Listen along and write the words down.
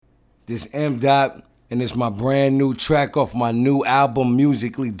This M. Dot, and it's my brand new track off my new album,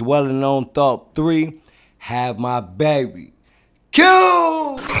 Musically Dwelling on Thought 3, Have My Baby. Q!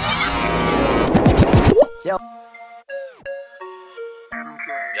 Yo. Yeah.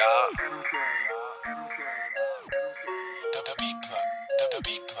 The beat plug. The beat plug. The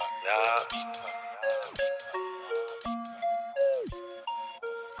beat plug. The beat plug.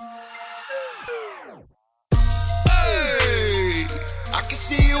 Hey, I can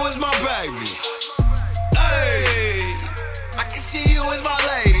see you as my baby. Hey, I can see you as my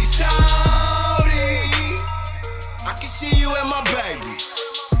lady. Shawty, I can see you as my baby.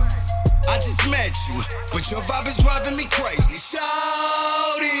 I just met you, but your vibe is driving me crazy.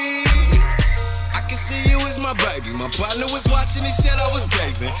 Shawty, I can see you as my baby. My partner was watching and shit, I was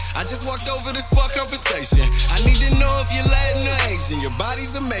gazing. I just walked over to spark conversation. I need to know if you're Latin or Asian. Your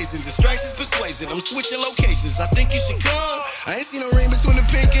body's amazing, distractions persuasive. I'm switching locations, I think you should come. I ain't seen no ring between the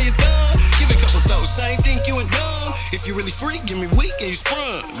pink and your thumb. Give it a couple throws, I ain't think you were dumb. If you really free, give me weak and you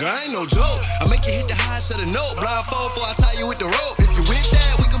sprung. Girl, I ain't no joke. I make you hit the high, shut a note. Blindfold before I tie you with the rope. If you with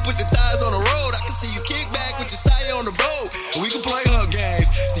that, we can put the tires on the road. I can see you kick back with your side on the boat. And we can play hug games.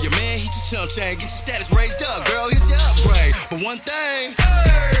 So your man, he just chump chain. Get your status raised up, girl, here's your upgrade. But one thing,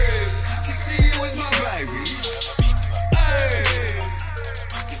 hey, I can see you as my baby. Hey,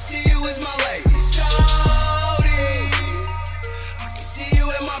 I can see you as my lady. Shawty, I can see you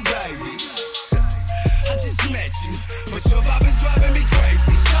as my baby. I just met you, but your vibe is driving me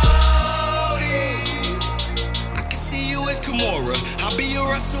crazy. Shawty, I can see you as Kimura. I'll be your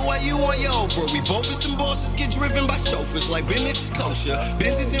Russell while you on your Oprah. We both as some bosses get driven by chauffeurs. Like business is kosher,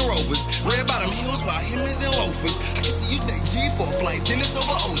 business in rovers. Red bottom heels while him is in loafers. I can see you take G4 flights, then it's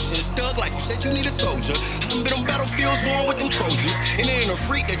over oceans. Thug like you said you need a soldier. I done been on battlefields warm with them Trojans. And it ain't a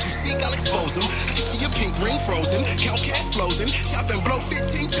freak that you seek, I'll expose them. I can see your pink ring frozen, count cash flows in. Shop and blow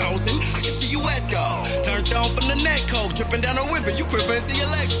 15,000. I can see you at dog. Turned on from the neck cold, dripping down the river. You quiver into your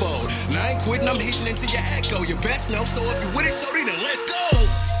legs fold. Now I ain't quitting, I'm hitting into your echo. Your best know, so if you with it, so